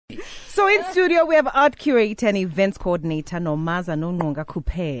So in studio, we have art curator and events coordinator, Nomaza Nongqunga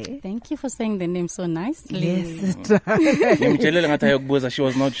Coupez. Thank you for saying the name so nicely. Yes, it does. She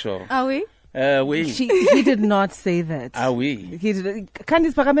was not sure. Are we? He did not say that. Are we? He did.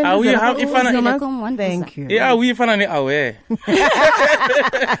 Candice Pagamel. Are we? Thank you. Yeah, we finally aware. So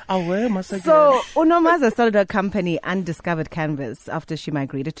Nomaza started her company Undiscovered Canvas after she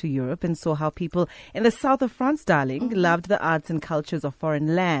migrated to Europe and saw how people in the south of France, darling, loved the arts and cultures of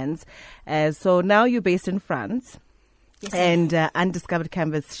foreign lands. So now you're based in France. Yes, and Undiscovered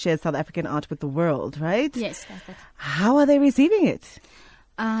Canvas shares South African art with the world, right? Yes, that's it. How are they receiving it?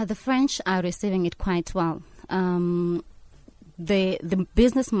 The French are receiving it quite well. The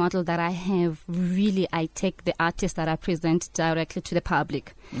business model that I have, really, I take the artists that I present directly to the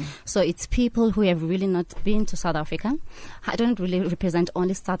public. So it's people who have really not been to South Africa. I don't really represent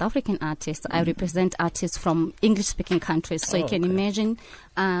only South African artists. I represent artists from English-speaking countries. So you can imagine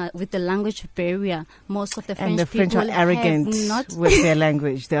with the language barrier, most of the French people and the French are arrogant with their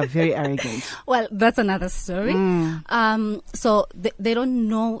language. They are very arrogant. Well, that's another story. So they don't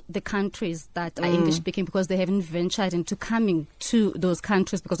know the countries that are English-speaking because they haven't ventured into coming to those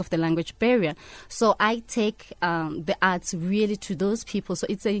countries because of the language barrier. So I take the arts really to those people. So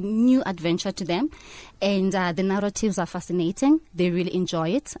it's a new adventure to them. And the narratives are fascinating. They really enjoy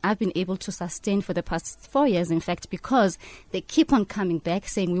it. I've been able to sustain for the past 4 years, in fact, because they keep on coming back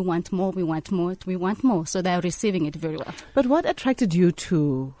saying, we want more, we want more, we want more. So they're receiving it very well. But what attracted you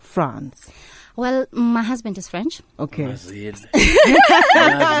to France? Well, my husband is French. Okay. Because you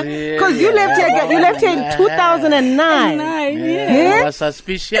left here in 2009. Yeah. I was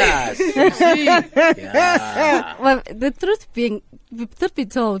suspicious. You see? Yeah. Well, the truth be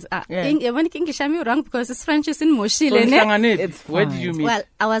told, when English I'm wrong because it's French is in Moshile. Where did you meet? Well,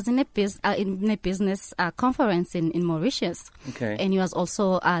 I was in a business conference in Mauritius. Okay. And he was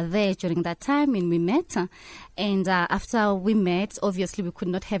also there during that time, and we met. And after we met, obviously we could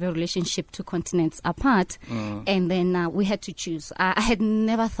not have a relationship 2 continents apart. And then we had to choose. I had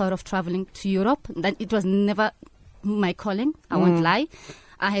never thought of traveling to Europe. That it was never my calling. I won't lie.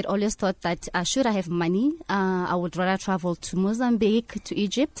 I had always thought that should I have money, I would rather travel to Mozambique, to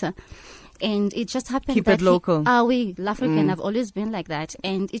Egypt. And it just happened Keep that it local. We African, I've always been like that.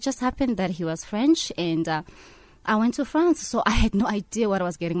 And it just happened that he was French, and I went to France, so I had no idea what I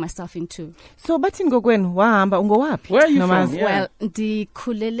was getting myself into. So, but in Gogwen, where are you from? Yeah. Well, the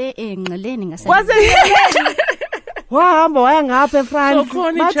kulele engleni. Was it? France. So,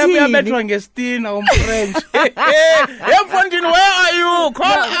 Connie Chabia Betrangestin, I'm French. Where are you?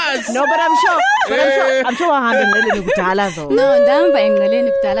 Call us. No, but I'm sure I have though. No, down by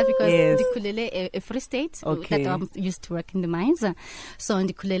Engleni because the kulele a Free State that I used to work in the mines. So, in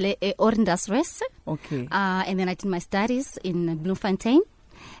the kulele Orndasres. Okay. And then I did my studies in Bloemfontein.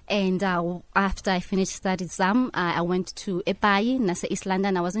 And after I finished studies, I went to Epai, Nasa East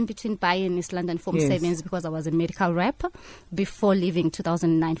London. I was in between Epai and East London for 7 years because I was a medical rep before leaving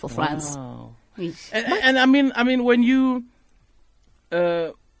 2009 for France. Wow. And I mean, when you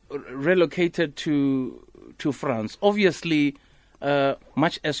relocated to France, obviously,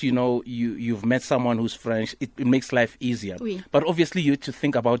 much as you know, you've met someone who's French, it makes life easier. Oui. But obviously, you had to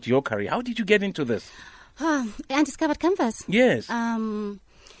think about your career. How did you get into this? Undiscovered Canvas. Yes.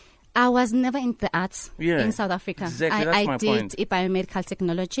 I was never in the arts in South Africa. Exactly, that's my point. I did biomedical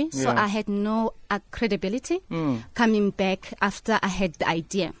technology, so I had no credibility coming back after I had the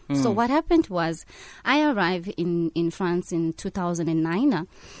idea. So what happened was I arrived in France in 2009,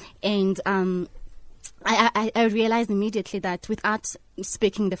 and I realized immediately that without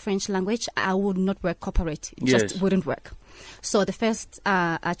speaking the French language, I would not work corporate. It just wouldn't work. So the first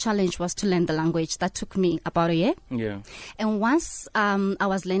challenge was to learn the language. That took me about a year. Yeah. And once I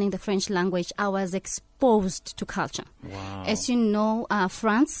was learning the French language, I was exposed to culture. Wow. As you know,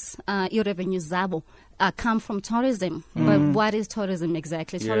 France, your revenue zabo, come from tourism. But what is tourism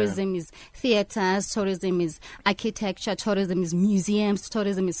exactly? Yeah. Tourism is theaters, tourism is architecture, tourism is museums,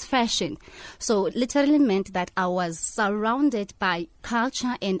 tourism is fashion. So it literally meant that I was surrounded by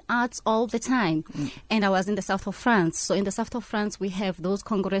culture and arts all the time. And I was in the south of France. So in the south of France, we have those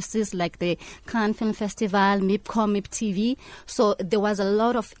congresses like the Cannes Film Festival, MIPCOM, MIPTV. So there was a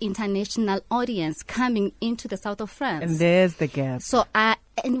lot of international audience coming into the south of France. And there's the gap. So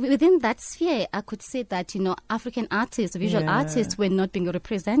and within that sphere, I could say that, African artists, visual artists were not being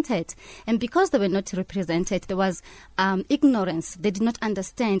represented. And because they were not represented, there was ignorance. They did not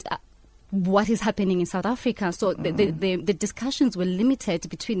understand what is happening in South Africa. So the discussions were limited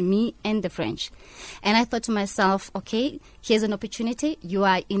between me and the French. And I thought to myself, okay, here's an opportunity. You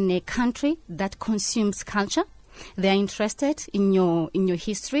are in a country that consumes culture. They are interested in your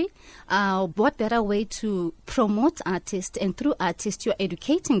history. What better way to promote artists, and through artists you're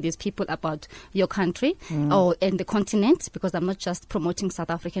educating these people about your country or and the continent, because I'm not just promoting South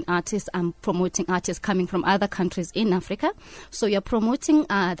African artists, I'm promoting artists coming from other countries in Africa. So you're promoting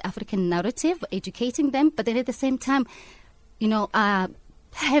the African narrative, educating them, but then at the same time,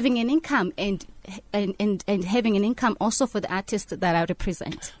 having an income and having an income also for the artists that I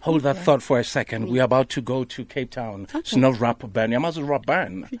represent. Hold that thought for a second. We're about to go to Cape Town. Okay. It's not Rob Byrne. Yamazu Rob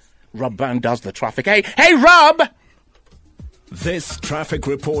Byrne. Rob Byrne does the traffic. Hey, Rob! This traffic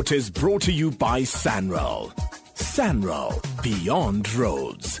report is brought to you by Sanral. Sanral, Beyond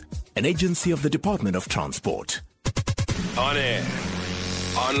Roads, an agency of the Department of Transport. On air,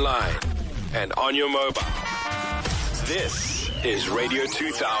 online, and on your mobile. This is Radio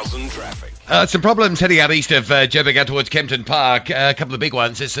 2000 Traffic. Some problems heading out east of Joburg out towards Kempton Park. A couple of big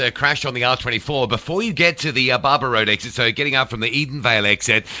ones. There's a crash on the R24 before you get to the Barbara Road exit, so getting out from the Edenvale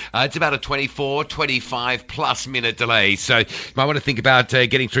exit. It's about a 25 plus minute delay, so you might want to think about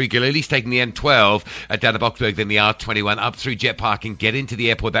getting through Galilee's, taking the N12 down to Boksburg, then the R21 up through Jet Park and get into the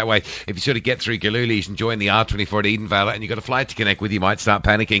airport that way. If you sort of get through Galilee's and join the R24 at Edenvale and you've got a flight to connect with, you might start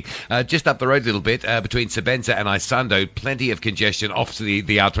panicking. Just up the road a little bit between Sebenza and Isando, plenty of congestion off to the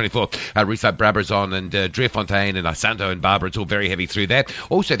R24. Route Brabazon and Driefontein and Isando and Barbara, it's all very heavy through there.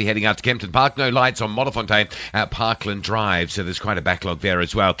 Also, if you're heading out to Kempton Park, no lights on Modderfontein at Parkland Drive, so there's quite a backlog there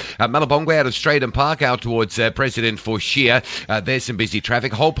as well. Malabongwe out of Straydon Park out towards President Forshia, there's some busy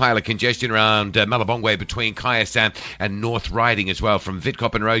traffic. A whole pile of congestion around Malabongwe between Kayasam and North Riding as well, from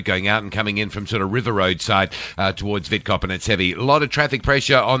Witkoppen Road going out and coming in from sort of River Road side towards Witkoppen. It's heavy. A lot of traffic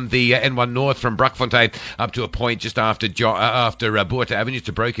pressure on the N1 North from Brakfontein up to a point just after Boerta Avenue. It's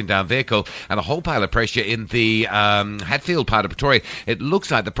a broken down vehicle, and a whole pile of pressure in the Hatfield part of Pretoria. It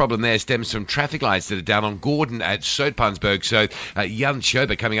looks like the problem there stems from traffic lights that are down on Gordon at Soutpansberg. So Jan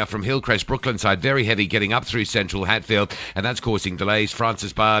Schober coming up from Hillcrest, Brooklyn side, very heavy getting up through central Hatfield, and that's causing delays.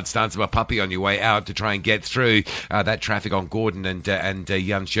 Francis Bard, Stanzibar Puppy on your way out to try and get through that traffic on Gordon and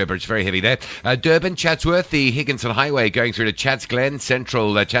Jan Schober. It's very heavy there. Durban, Chatsworth, the Higginson Highway going through to Chats Glen,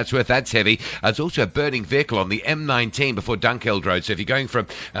 central Chatsworth, that's heavy. There's also a burning vehicle on the M19 before Dunkeld Road. So if you're going from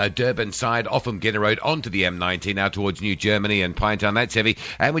Durban side off from Guinea Road onto the M19 now towards New Germany and Pinetown, that's heavy.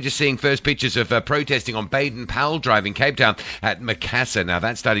 And we're just seeing first pictures of protesting on Baden-Powell Drive in Cape Town at Macassar. Now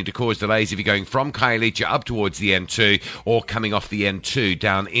that's starting to cause delays if you're going from Khayelitsha up towards the N2 or coming off the N2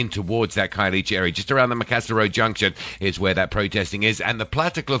 down in towards that Khayelitsha area. Just around the Macassar Road junction is where that protesting is. And the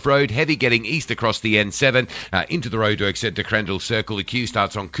Plattekloof Road, heavy getting east across the N7 into the roadworks at De Crandall Circle. The queue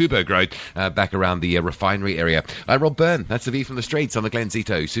starts on Coburg Road back around the refinery area. Rob Byrne, that's the view from the streets on the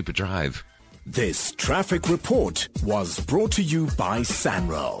Glenzito Super Drive. This traffic report was brought to you by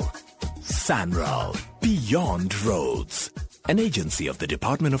Sanral. Sanral, Beyond Roads, an agency of the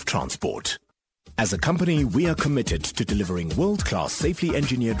Department of Transport. As a company, we are committed to delivering world-class, safely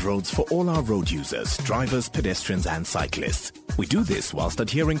engineered roads for all our road users, drivers, pedestrians, and cyclists. We do this whilst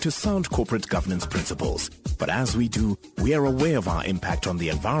adhering to sound corporate governance principles. But as we do, we are aware of our impact on the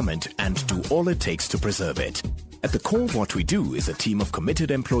environment and do all it takes to preserve it. At the core of what we do is a team of committed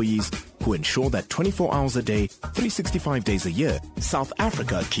employees who ensure that 24 hours a day, 365 days a year, South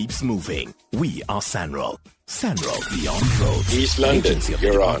Africa keeps moving. We are Sanral. Sanral Beyond Roads. East London,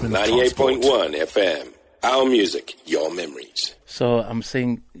 you're on 98.1 FM. Our music, your memories. So I'm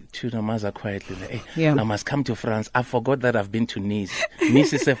saying to Nomaza quietly, hey, I must come to France. I forgot that I've been to Nice.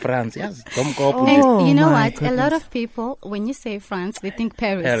 Nice is France. Yes, don't go up with it. And you know what? Goodness. A lot of people, when you say France, they think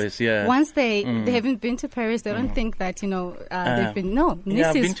Paris. Paris, yeah. Once they haven't been to Paris, they don't think that, they've been. No,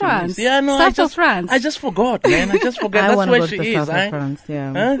 Nice is France. Nice. Yeah, no, South of France. I just forgot, man. I just forgot. That's where she is. South of France,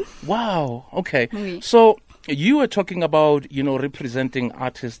 yeah. Huh? Wow. Okay. Oui. So you were talking about, representing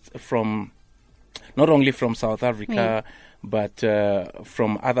artists from, not only from South Africa, but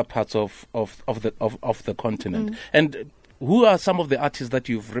from other parts of the continent. And who are some of the artists that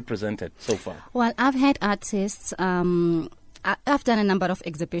you've represented so far? Well, I've had artists. I've done a number of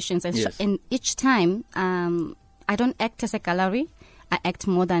exhibitions, and each time I don't act as a gallery. I act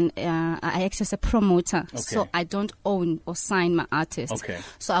more than I act as a promoter. Okay. So I don't own or sign my artists. Okay.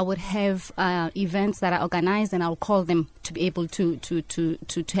 So I would have events that I organize, and I'll call them to be able to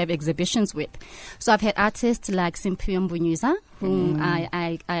have exhibitions with. So I've had artists like Simpiwe Mbunyuza, whom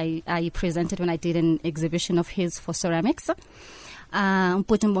I presented when I did an exhibition of his for ceramics.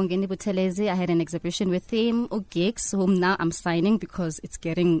 Mputumbongeni Butelezi, I had an exhibition with him. Gigs, whom now I'm signing because it's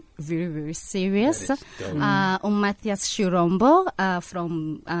getting very, very serious. Matthias Shirombo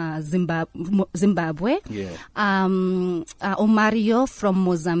from Zimbabwe. Yeah. Mario from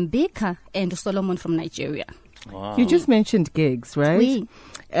Mozambique, and Solomon from Nigeria. Wow. You just mentioned gigs, right? Oui.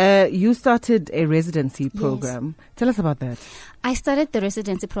 You started a residency program. Tell us about that. I started the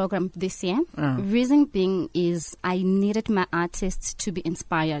residency program this year. Reason being is I needed my artists to be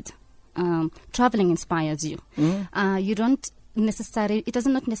inspired. Traveling inspires you. You don't necessarily, it does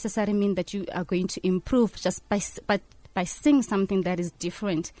not necessarily mean that you are going to improve just by seeing something that is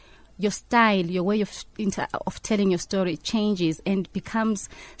different. Your style, your way of telling your story changes and becomes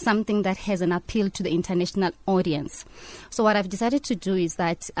something that has an appeal to the international audience. So what I've decided to do is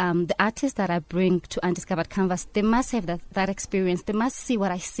that the artists that I bring to Undiscovered Canvas, they must have that experience. They must see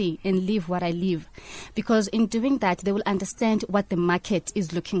what I see and live what I live. Because in doing that, they will understand what the market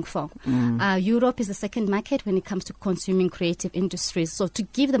is looking for. Europe is the second market when it comes to consuming creative industries. So to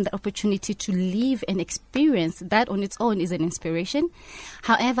give them the opportunity to live and experience, that on its own is an inspiration.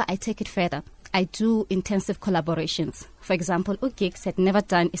 However, I take it further. I do intensive collaborations. For example, Ugix had never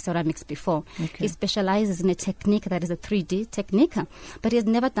done ceramics before. He specializes in a technique that is a 3D technique, but he has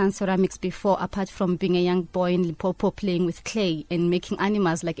never done ceramics before apart from being a young boy in Limpopo playing with clay and making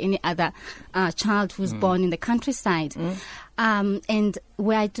animals like any other child who's born in the countryside. And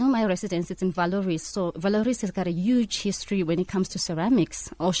where I do my residence, it's in Valoris. So Valoris has got a huge history when it comes to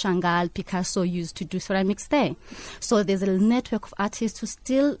ceramics. Oshangal, Picasso used to do ceramics there. So there's a network of artists who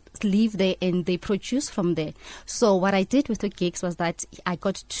still live there and they produce from there. So what I did with the gigs was that I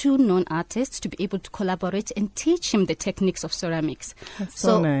got 2 known artists to be able to collaborate and teach him the techniques of ceramics. That's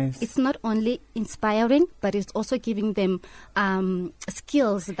so nice. It's not only inspiring, but it's also giving them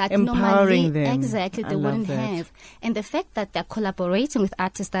skills that empowering normally them. they wouldn't have. And the fact that they're collaborating with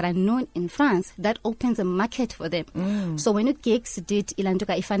artists that are known in France, that opens a market for them. So when gigs did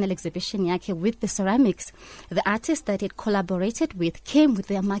Ilanduka final exhibition yake with the ceramics, the artists that it collaborated with came with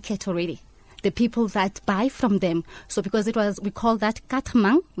their market already. The people that buy from them. So because we call that quatre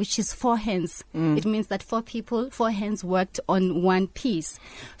mains, which is 4 hands. It means that 4 people, 4 hands worked on one piece.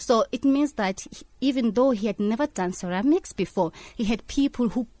 So it means that even though he had never done ceramics before, he had people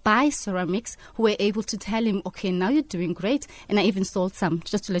who buy ceramics who were able to tell him, okay, now you're doing great. And I even sold some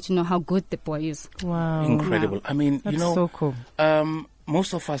just to let you know how good the boy is. Wow. Incredible. I mean, That's you know, so cool.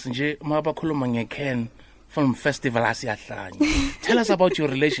 Most of us, Ken, Film Festival Asiahlanye. Tell us about your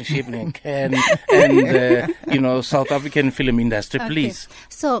relationship in Ken and South African film industry, please.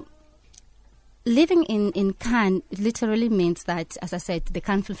 So living in Cannes literally means that, as I said, the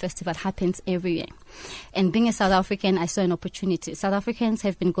Cannes Film Festival happens every year. And being a South African, I saw an opportunity. South Africans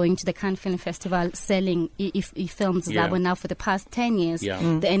have been going to the Cannes Film Festival selling films that were now for the past 10 years. The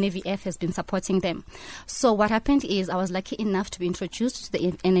NAVF has been supporting them. So what happened is I was lucky enough to be introduced to the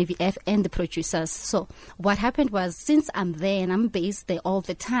NAVF and the producers. So what happened was, since I'm there and I'm based there all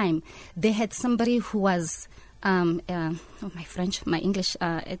the time, they had somebody who was my French, my English,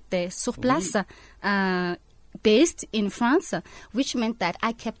 at the Surplace, based in France, which meant that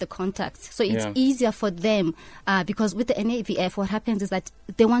I kept the contacts. So it's easier for them because with the NAVF, what happens is that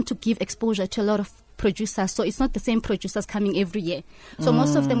they want to give exposure to a lot of producers. So it's not the same producers coming every year. So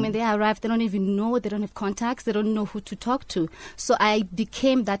most of them, when they arrive, they don't even know, they don't have contacts, they don't know who to talk to. So I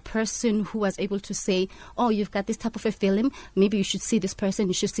became that person who was able to say, oh, you've got this type of a film, maybe you should see this person,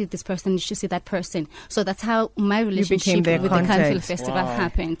 you should see this person, you should see that person. So that's how my relationship with the Cannes Film Festival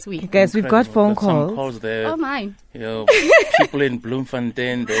happened. Guys, we've got phone calls. Some calls there. Oh, my. People in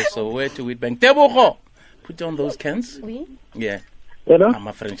Bloemfontein, there's so where to Witbank. Tebogo! Put down those cans. Oui. Yeah. Hello? I'm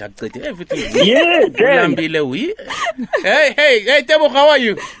a French accent. Everything. Yeah, damn. Hey, Tebogo, how are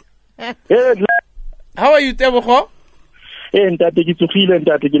you? How are you, Tebogo?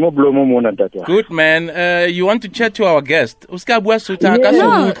 Good, man. You want to chat to our guest? No, Dumela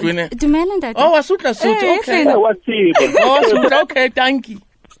Ntate. Oh, Asutla suit. Okay. Oh, suit. Okay, thank you.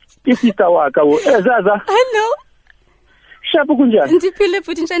 Hello. Ndiphile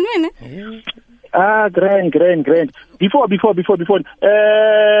futhi njani wena? Grand. Before.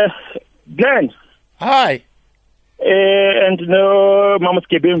 Glenn. Hi. And no, Mama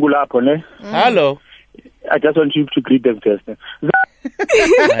Skebengu lapho, ne? Hello. I just want you to greet them first.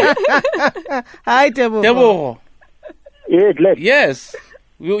 Hi, Tebogo. Tebogo. Yeah, Glenn. Yes.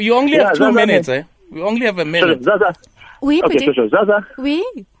 You only have 2 minutes, eh? We only have a minute. Zaza. Oui, okay, petit. sure. Zaza. Oui.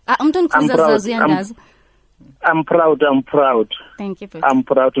 I'm proud. Thank you, petit. I'm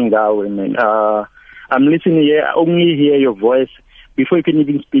proud to go, man. I'm listening here. I only hear your voice. Before you can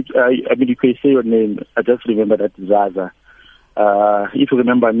even speak, you can say your name. I just remember that Zaza. If you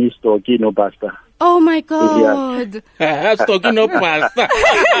remember me, Stocky, no basta. Oh my God. Stocky, no pasta.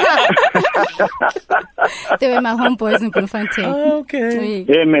 They were my homeboys in Bloemfontein. Okay. Oui.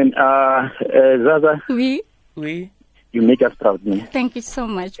 Yeah, man. Zaza. Oui. Oui. You make us proud, man. Thank you so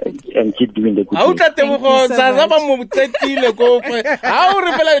much. And keep doing the good How thing.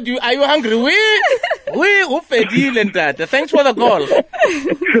 are you hungry? Thanks for the call.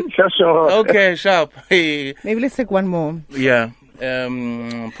 Sure. Okay, sharp. Hey. Maybe let's take one more. Yeah.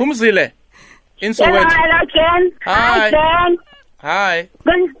 Phumzile. In Soweto. Hello, Ken. Hi. Ken. Hi.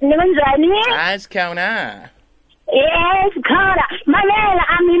 Kunjani? Nice counter. Yes, Cara.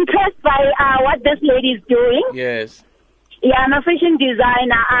 I'm impressed by what this lady is doing. Yes. Yeah, I'm a fashion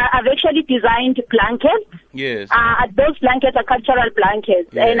designer. I've actually designed blankets. Yes. Those blankets are cultural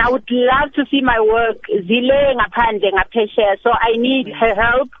blankets. Yes. And I would love to see my work zile ngaphandle ngaphesheya. So I need her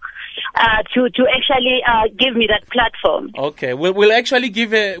help to actually give me that platform. Okay. We'll actually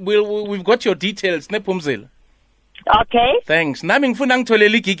give we've got your details, ne Phumzile. Okay. Thanks. Nami ngifuna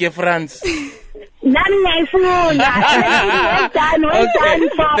ngitholele igig eFrance. Nami ngiyayifuna. Well done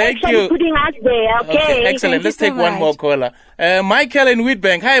for Thank actually you. putting us there. Okay. Excellent. Let's Thank take you so one much. more caller. Michael in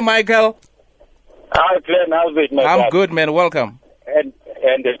Wheatbank. Hi, Michael. Hi, Glenn. How's it, my I'm brother? good, man. Welcome. And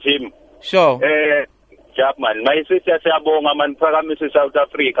the team. Sure. Chapman, my sister siyabonga man phakamise South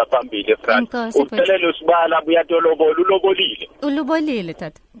Africa phambili France. Inkosi, Ucelela usibala buya tolobola ulobolile. Ulubolile,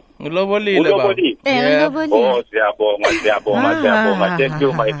 tata. Ulobolile, baba. Ulobolile. Yeah. Ulubolile. Oh, siyabonga. Thank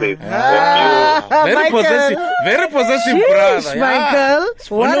you, my sister. Very possessive brother. Sheesh, Michael.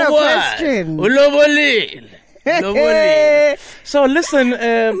 What a question. Ulobolile. Ulobolile. So listen,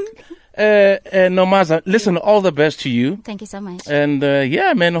 Nomaza, listen, all the best to you. Thank you so much. And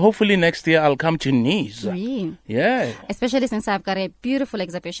yeah, man, hopefully next year I'll come to Nice. Really? Yeah. Especially since I've got a beautiful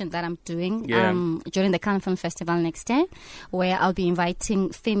exhibition that I'm doing Yeah. during the Cannes Film Festival next year, where I'll be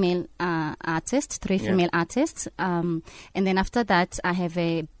inviting female artists, 3 female artists. And then after that, I have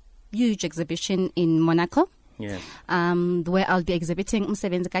a huge exhibition in Monaco. Yeah. Where I'll be exhibiting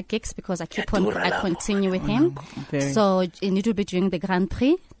Umsebenzi ka gigs because I continue with him. So and it will be during the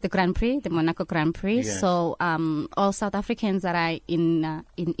the Monaco Grand Prix. Yes. So all South Africans that are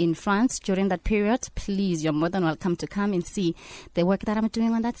in France during that period, please, you're more than welcome to come and see the work that I'm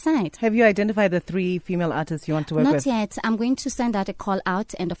doing on that side. Have you identified the 3 female artists you want to work Not with? yet. I'm going to send out a call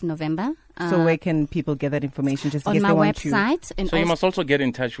out end of November. So where can people get that information? Just in On case my they want you. website. And So you must also get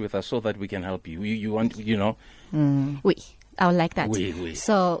in touch with us so that we can help you. You want, you know. Oui, I would like that. Oui.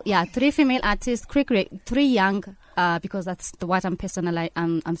 So yeah, 3 female artists, 3 young, because that's what I'm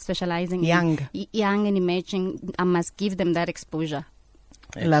I'm specializing Young. in. Young and emerging. I must give them that exposure.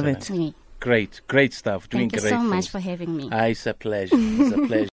 Love it. Excellent. Great stuff. Doing Thank you great so much things. for having me. It's a pleasure. It's a pleasure.